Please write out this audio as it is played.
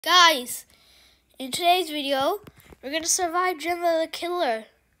Guys, in today's video, we're gonna survive Jenna the Killer.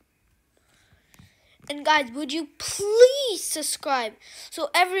 And guys, would you please subscribe? So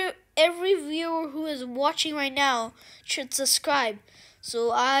every viewer who is watching right now should subscribe.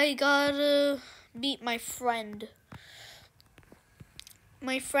 So I gotta beat my friend.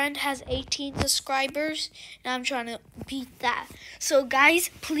 My friend has 18 subscribers, and I'm trying to beat that. So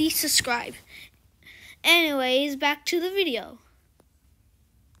guys, please subscribe. Anyways, back to the video.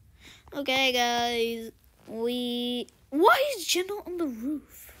 Okay, guys, why is Jenna on the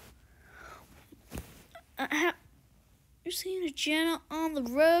roof? You're seeing a Jenna on the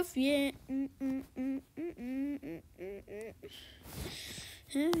roof, yeah.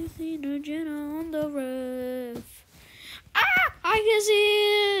 Have you seen a Jenna on the roof? Ah, I can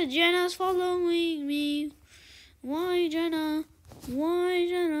see it. Jenna's following me. Why Jenna? Why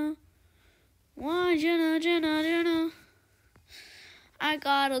Jenna? Why Jenna? I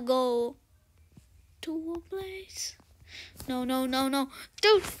gotta go to a place. No. Dude.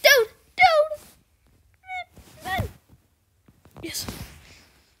 Yes.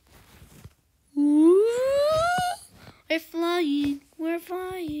 Ooh. We're flying.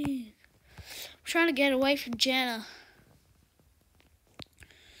 I'm trying to get away from Jenna.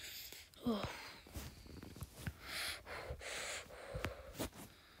 Oh.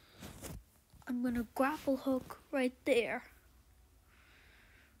 I'm gonna grapple hook right there.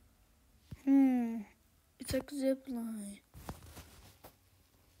 It's like a zip line.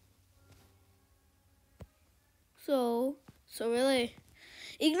 So really,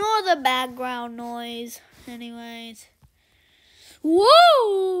 ignore the background noise. Anyways.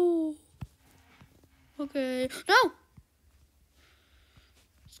 Whoa! Okay. No!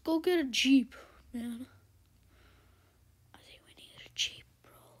 Let's go get a Jeep, man. I think we need a Jeep,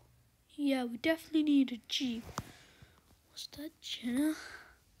 bro. Yeah, we definitely need a Jeep. What's that, Jenna?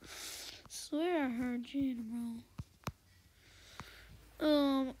 Swear I heard Jenna,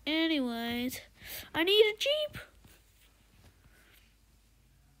 bro. Anyways, I need a Jeep.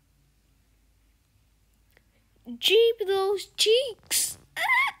 Jeep those cheeks.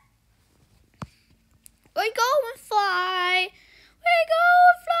 We're going fly. We're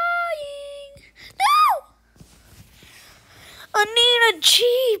going flying. No! I need a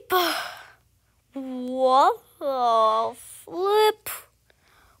Jeep. What the flip?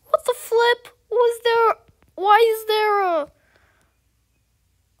 What the flip? Why is there a...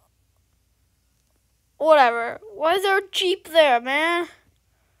 Whatever. Why is there a Jeep there, man?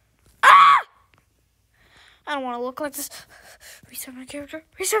 Ah! I don't want to look like this. Reset my character.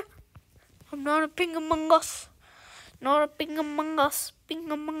 Reset. I'm not a ping among us. Not a ping among us.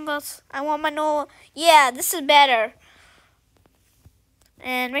 Ping among us. I want my no. Yeah, this is better.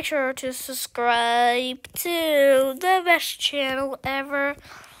 And make sure to subscribe to the best channel ever,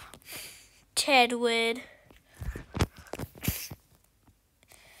 Tedwood.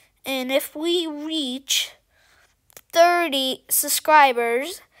 And if we reach 30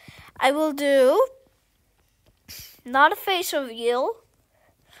 subscribers, I will do not a face reveal,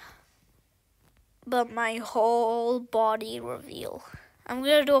 but my whole body reveal. I'm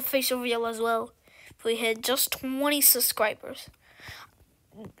gonna do a face reveal as well if we hit just 20 subscribers.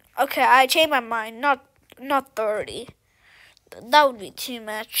 Okay, I changed my mind. Not 30. That would be too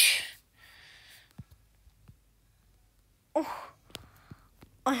much. Oh,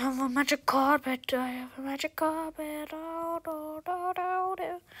 I have a magic carpet. I'm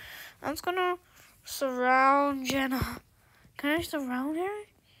just gonna surround Jenna. Can I surround her?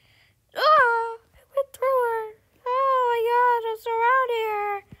 Oh, I went through her. Oh my God, I'm surrounding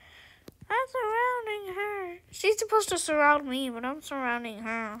her. I'm surrounding her. She's supposed to surround me, but I'm surrounding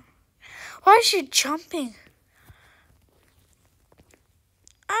her. Why is she jumping?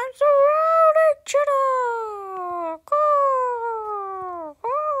 I'm surrounding Jenna. Go.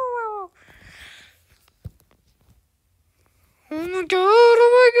 Oh my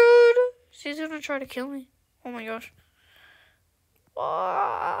God. She's gonna try to kill me. Oh my gosh.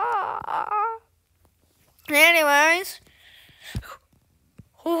 Anyways.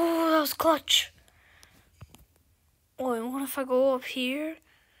 Oh, that was clutch. Wait, what if I go up here?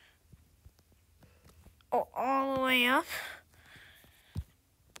 Oh, all the way up?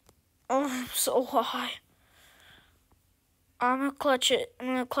 Oh, I'm so high. I'm gonna clutch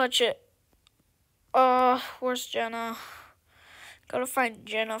it. Where's Jenna? Gotta find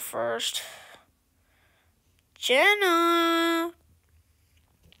Jenna first. Jenna!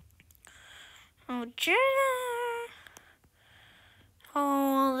 Oh, Jenna!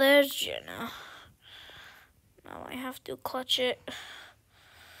 Oh, there's Jenna. Now I have to clutch it.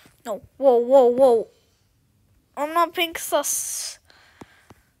 No, whoa. I'm not pink sus.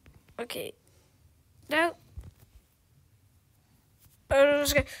 Okay. Now.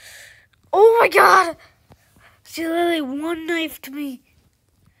 Oh my god! She literally one-knifed me.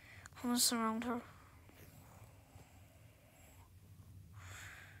 I'm gonna surround her.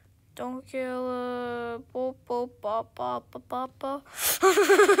 Don't kill her. Bo, bo, ba, ba, ba, ba, ba.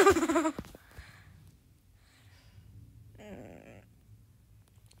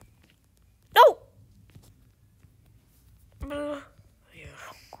 No!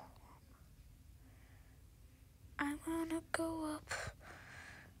 I wanna go up.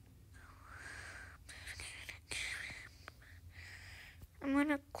 I'm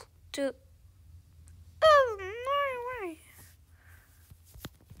gonna do. Oh, no way.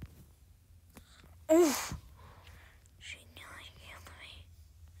 Oof. She nearly killed me.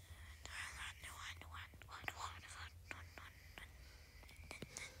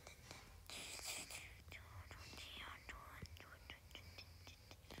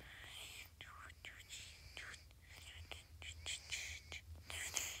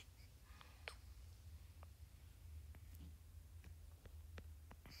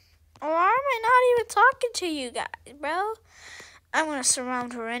 Why am I not even talking to you guys, bro? I'm gonna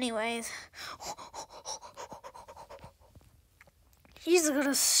surround her anyways. She's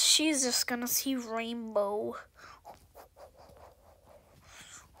just gonna see rainbow.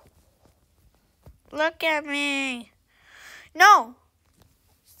 Look at me. No.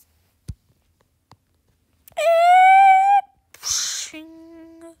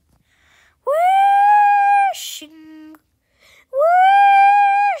 Wishing, wishing,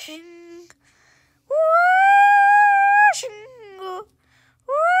 wishing, wishing,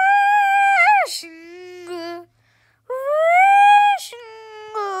 wishing,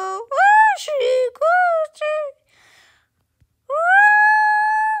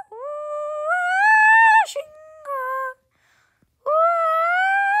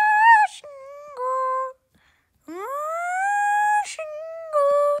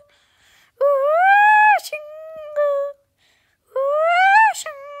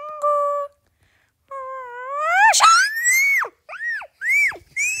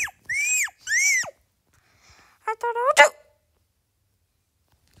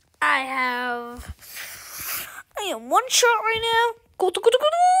 I am one shot right now. Go to time.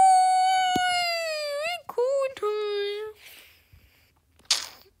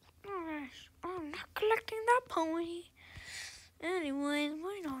 Alright, I'm not collecting that pony. Anyways,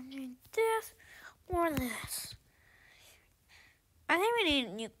 we don't need this or this. I think we need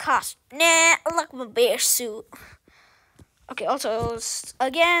a new costume. Nah, I like my bear suit. Okay, also,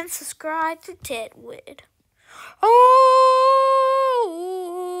 again, subscribe to Tedwood. Oh!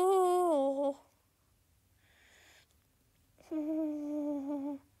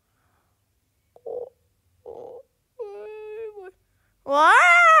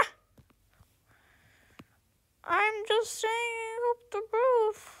 What? I'm just saying up the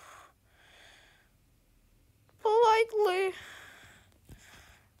roof. Politely.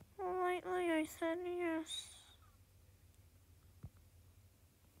 Politely, I said yes.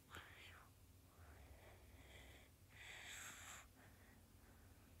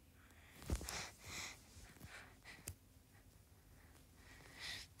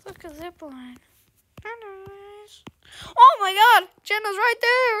 Look at zip line. Nice. Oh my god! Jenna's right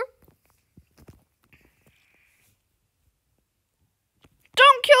there!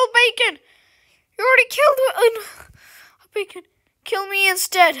 Don't kill Bacon! You already killed Bacon. Kill me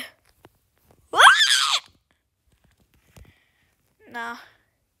instead. Nah.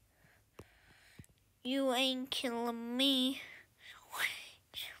 You ain't killing me. You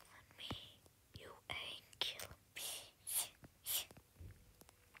ain't killing me.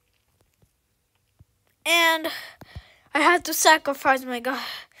 And I had to sacrifice my god.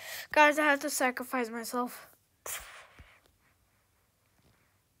 Guys, I had to sacrifice myself.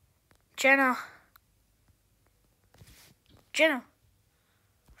 Jenna.